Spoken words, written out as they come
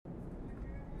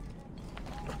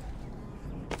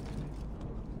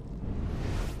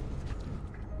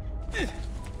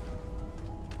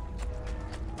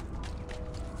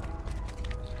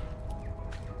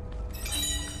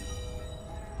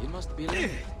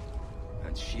opulent.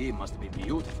 And she must be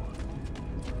beautiful.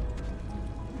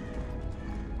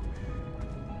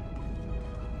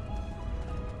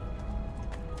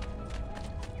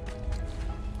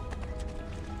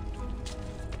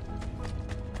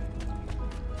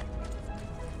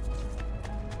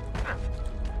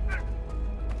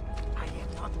 I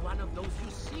am not one of those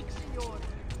you seek, senor.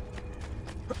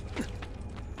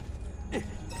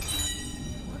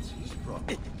 What's his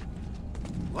problem?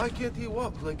 Why can't he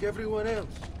walk like everyone else?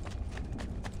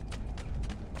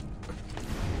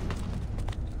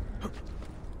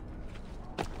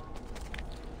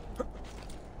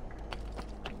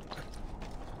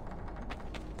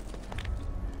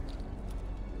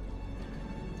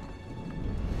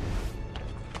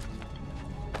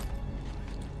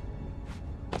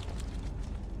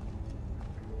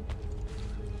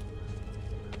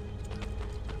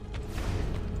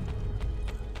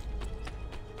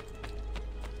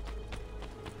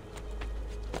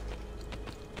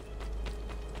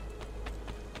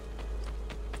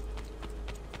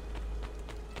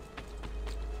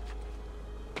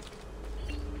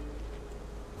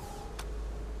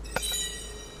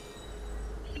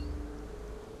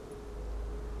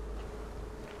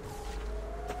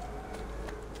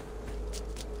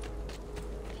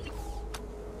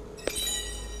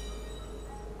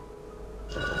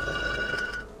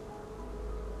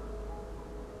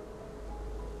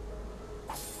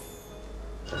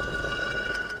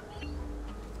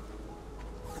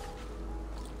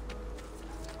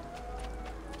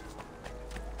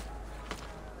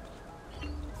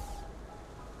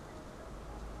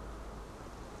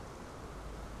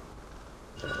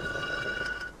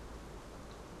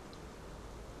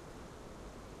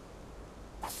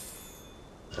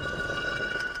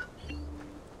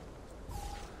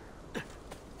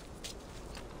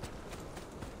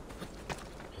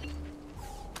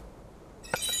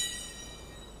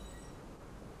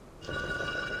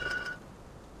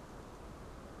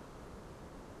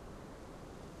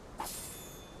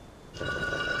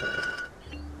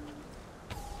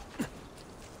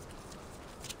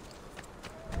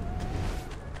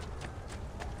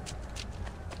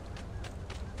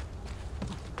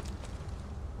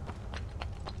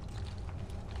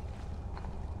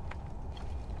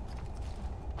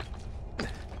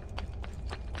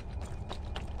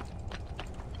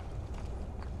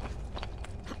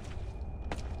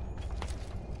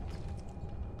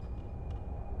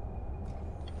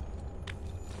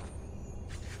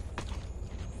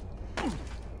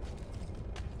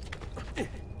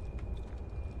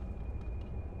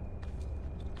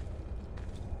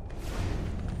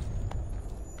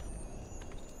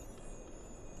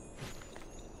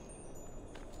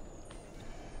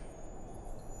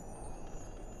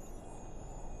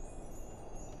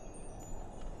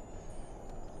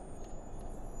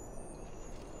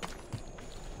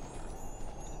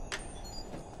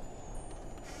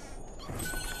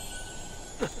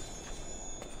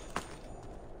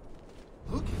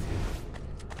 Look at him.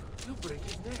 He'll break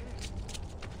his neck.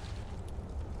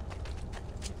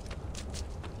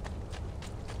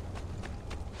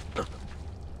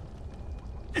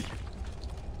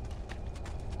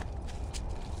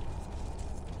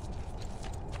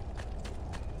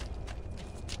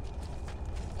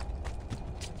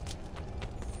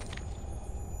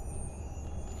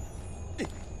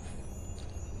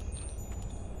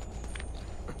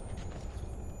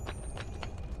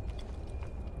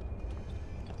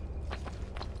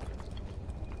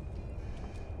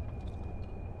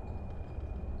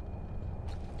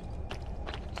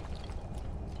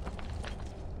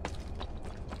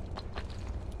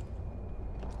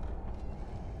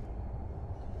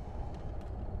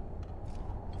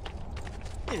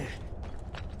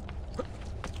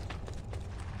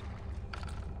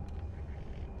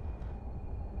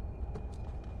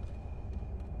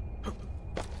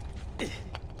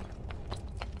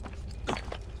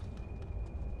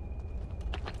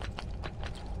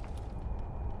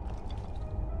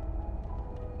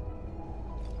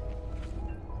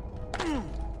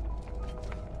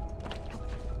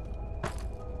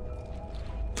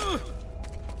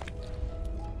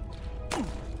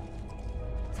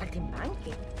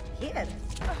 Saltimbanqui. Here.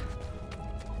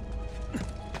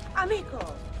 Amico!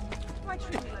 Why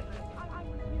treat me like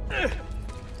this?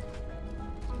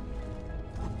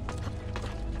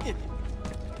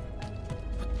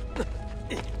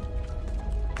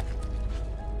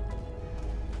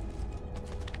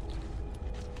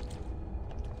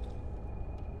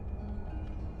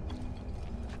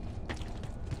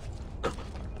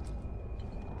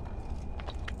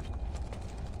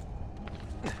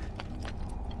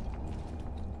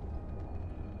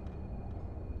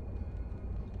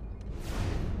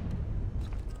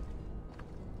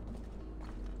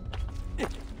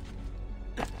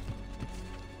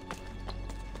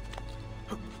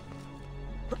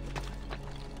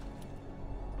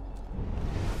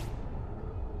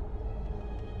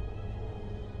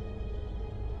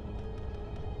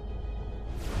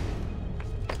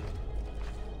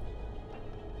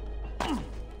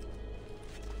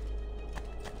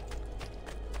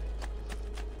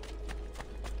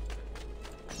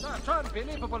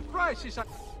 unbelievable prices.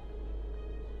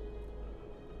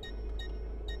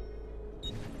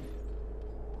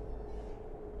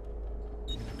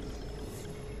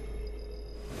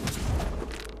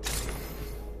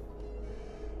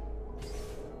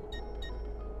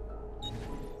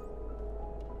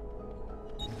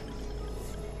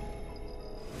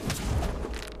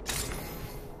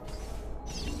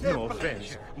 No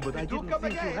offense, but I didn't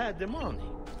think you had the money.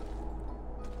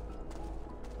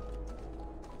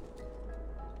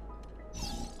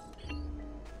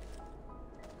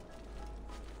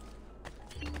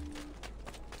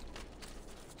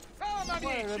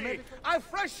 I've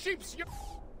fresh sheep's...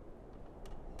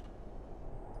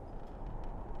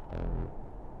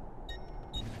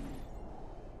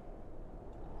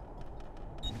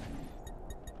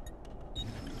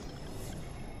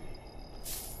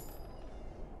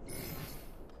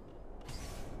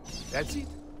 That's it.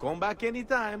 Come back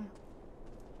anytime.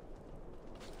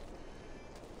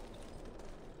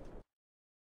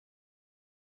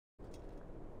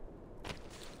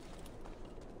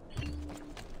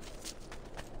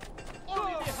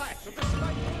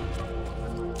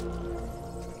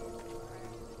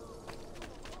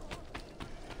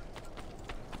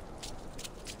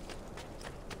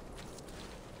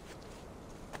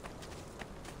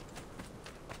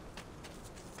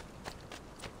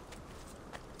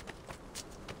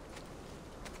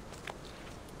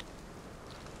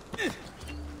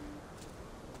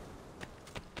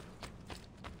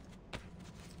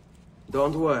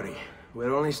 Don't worry.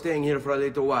 We're only staying here for a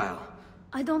little while.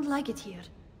 I don't like it here.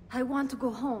 I want to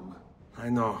go home. I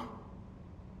know.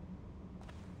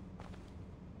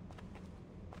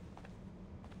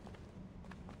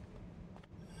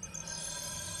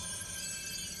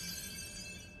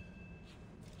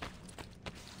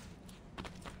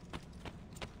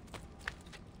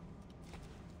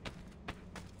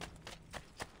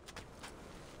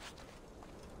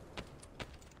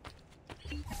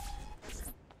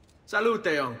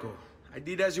 Salute, uncle. I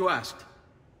did as you asked.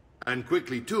 And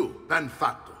quickly too, ben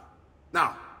fatto.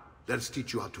 Now, let's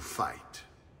teach you how to fight.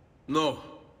 No.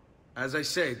 As I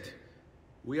said,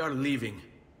 we are leaving.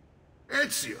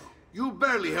 Ezio, you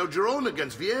barely held your own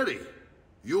against Vieri.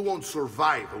 You won't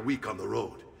survive a week on the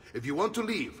road. If you want to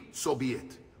leave, so be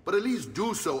it. But at least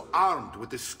do so armed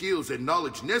with the skills and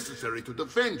knowledge necessary to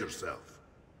defend yourself.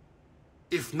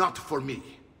 If not for me,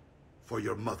 for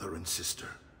your mother and sister.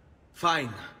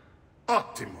 Fine.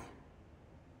 Ottimo.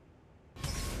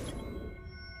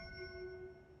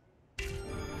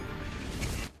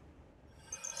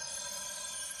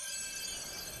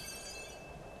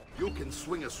 You can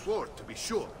swing a sword, to be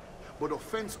sure, but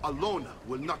offense alone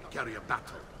will not carry a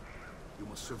battle. You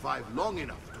must survive long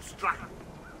enough to strike.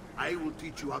 I will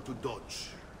teach you how to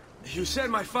dodge. You said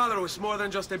my father was more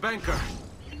than just a banker.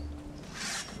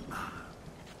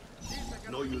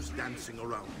 No use dancing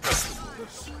around.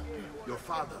 Your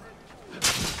father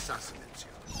assassinates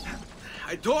you.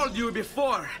 I told you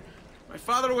before. My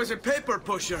father was a paper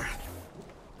pusher.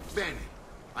 Bene,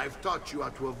 I've taught you how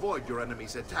to avoid your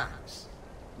enemy's attacks.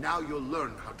 Now you'll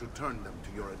learn how to turn them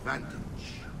to your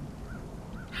advantage.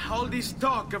 All this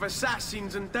talk of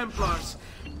assassins and Templars,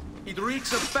 it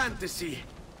reeks of fantasy.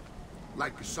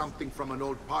 Like something from an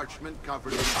old parchment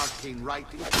covered in arcane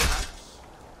writing, perhaps?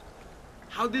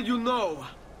 How did you know?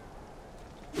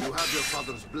 You have your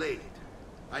father's blade.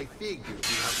 I figured you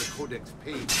have the Codex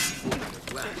page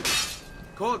as well.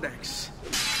 Codex?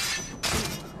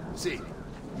 See,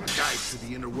 a guide to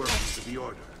the inner workings of the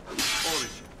Order.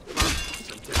 Origin,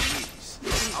 functions, and techniques.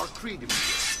 Our creed of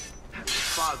it. Your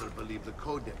father believed the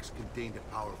Codex contained a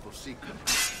powerful secret.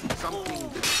 Something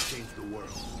that would change the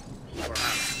world.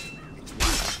 Perhaps it's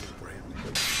wise for him.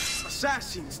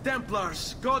 Assassins,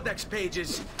 Templars, Codex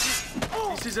pages.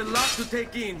 This is a lot to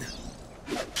take in.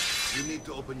 You need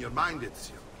to open your mind,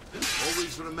 Ezio.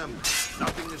 Always remember,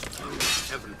 nothing is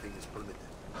true, everything is permitted.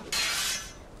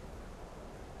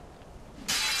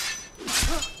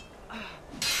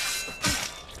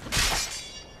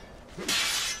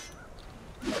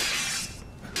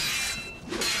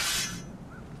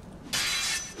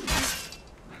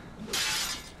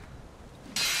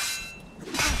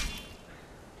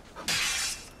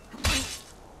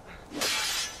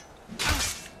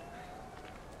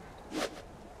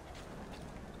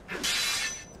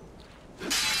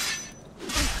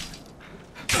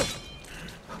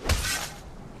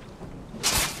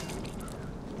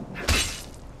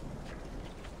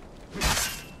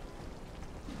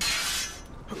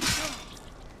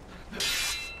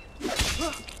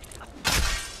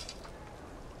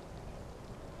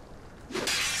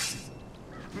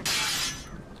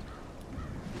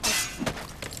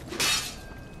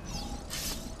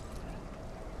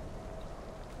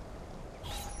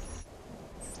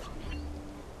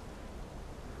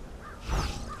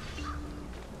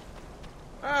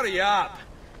 Hurry up!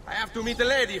 I have to meet the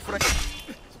lady,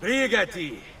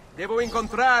 Sbrigati! Devo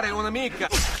incontrare un'amica.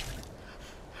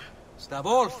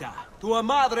 Stavolta, tua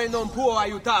madre non può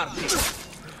aiutarti.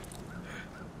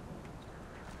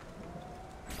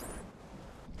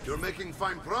 You're making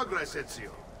fine progress,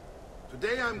 Ezio.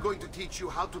 Today I'm going to teach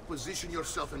you how to position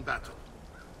yourself in battle.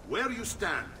 Where you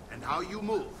stand and how you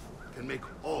move can make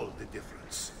all the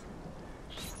difference.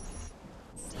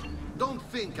 Don't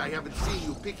think I haven't seen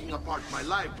you picking apart my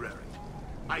library.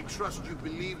 I trust you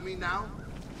believe me now?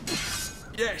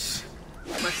 Yes.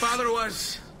 My father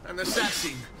was an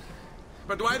assassin.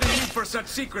 But why the need for such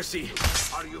secrecy?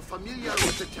 Are you familiar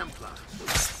with the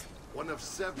Templars? One of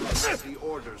several of the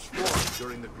orders formed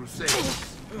during the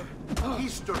Crusades.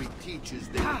 History teaches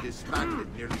they were disbanded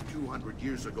nearly 200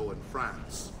 years ago in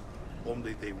France.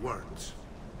 Only they weren't.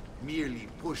 Merely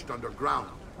pushed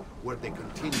underground, where they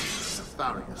continued their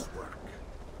nefarious work.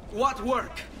 What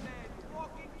work?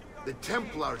 The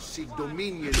Templars seek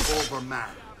dominion over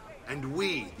man, and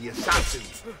we, the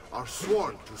assassins, are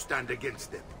sworn to stand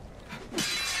against them.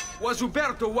 Was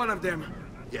Uberto one of them?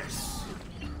 Yes.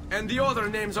 And the other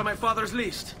names on my father's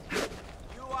list?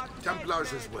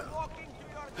 Templars as well.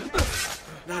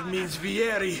 That means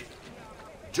Vieri.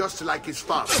 Just like his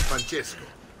father, Francesco.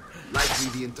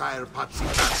 Likely the entire Pazzi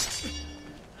family.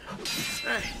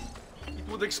 Hey, it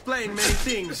would explain many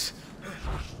things.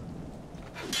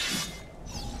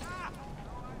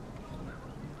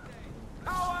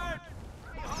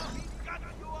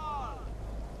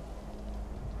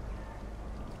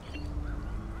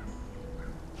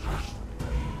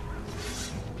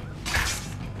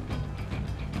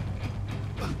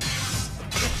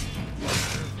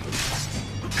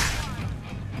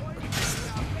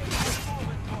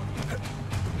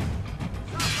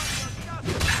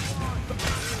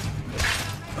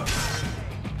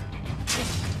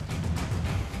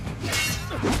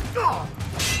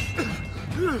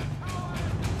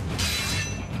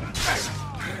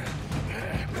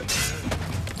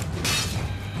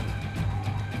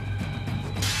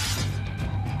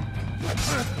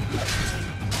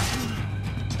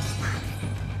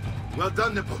 Well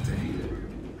done, Nipote.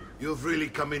 You've really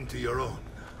come into your own.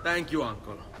 Thank you,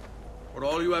 Uncle, for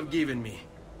all you have given me.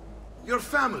 Your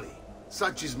family.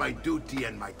 Such is my duty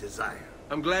and my desire.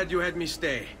 I'm glad you had me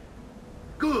stay.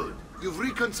 Good. You've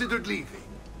reconsidered leaving.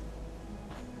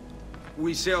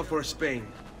 We sail for Spain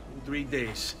in 3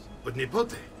 days. But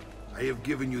Nipote, I have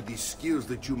given you these skills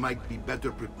that you might be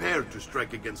better prepared to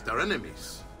strike against our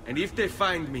enemies. And if they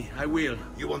find me, I will.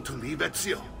 You want to leave,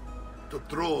 Ezio? To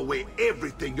throw away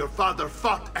everything your father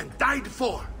fought and died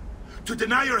for? To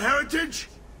deny your heritage?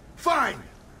 Fine!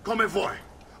 Come vuoi.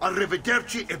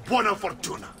 Arrivederci e buona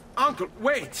fortuna. Uncle,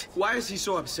 wait! Why is he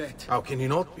so upset? How can he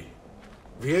not be?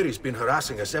 Vieri's been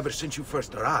harassing us ever since you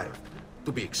first arrived.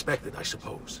 To be expected, I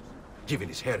suppose, given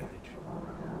his heritage.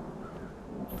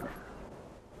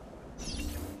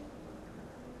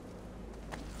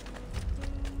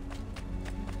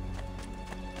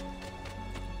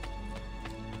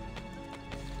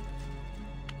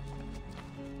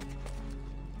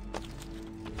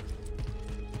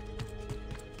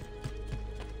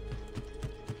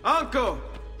 Uncle!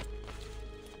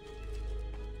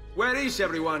 Where is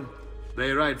everyone?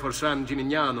 They ride for San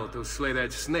Gimignano to slay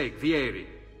that snake, Vieri.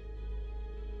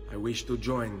 I wish to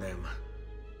join them.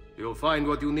 You'll find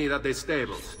what you need at the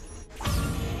stables.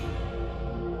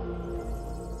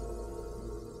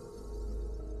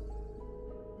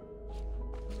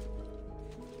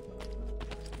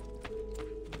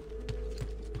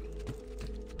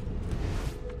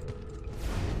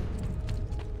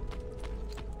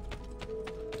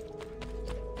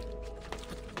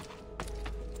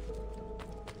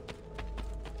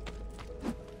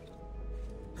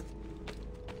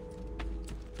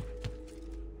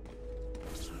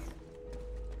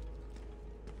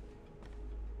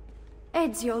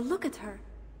 Ezio, look at her.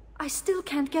 I still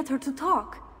can't get her to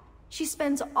talk. She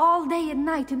spends all day and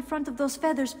night in front of those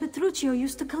feathers Petruchio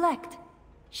used to collect.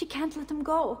 She can't let them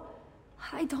go.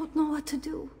 I don't know what to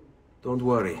do. Don't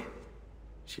worry.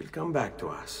 She'll come back to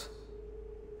us.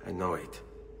 I know it.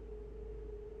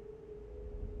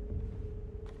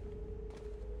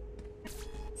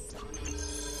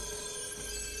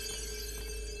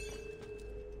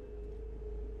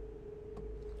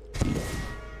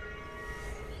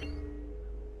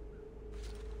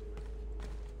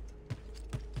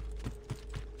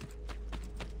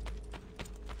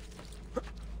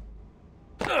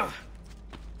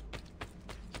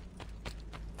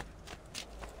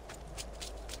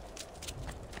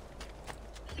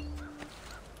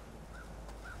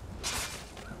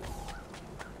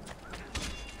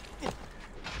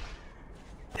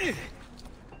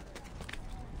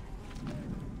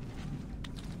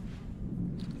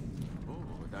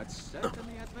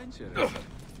 Interesting.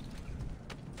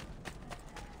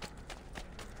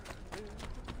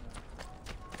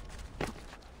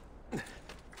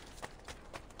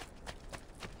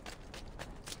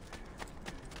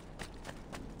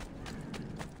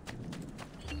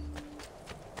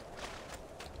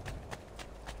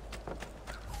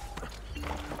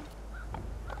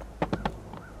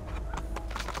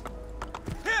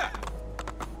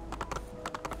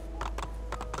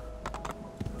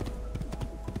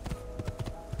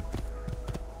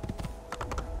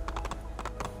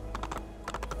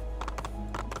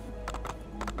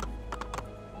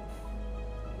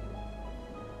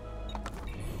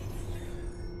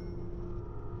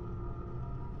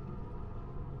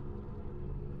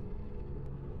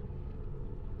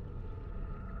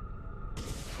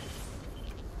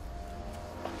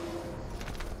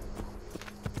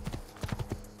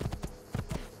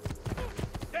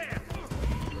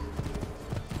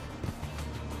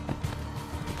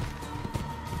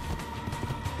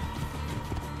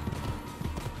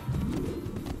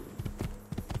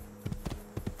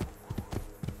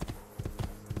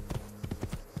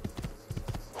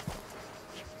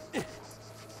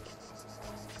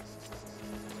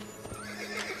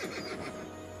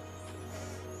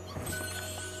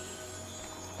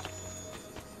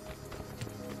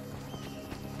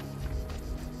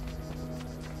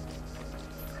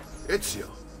 Ezio,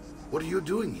 what are you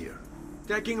doing here?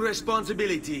 Taking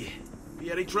responsibility.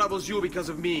 Vieri troubles you because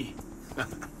of me.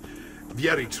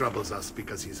 Vieri troubles us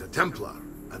because he's a Templar,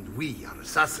 and we are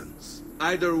assassins.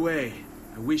 Either way,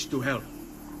 I wish to help.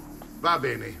 Va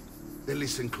bene. Then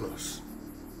listen close.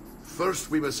 First,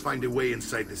 we must find a way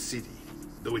inside the city,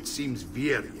 though it seems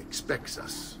Vieri expects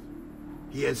us.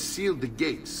 He has sealed the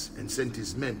gates and sent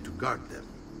his men to guard them.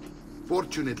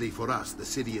 Fortunately for us, the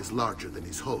city is larger than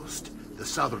his host. The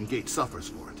southern gate suffers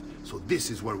for it, so this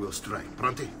is where we'll strike.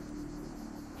 Pronti?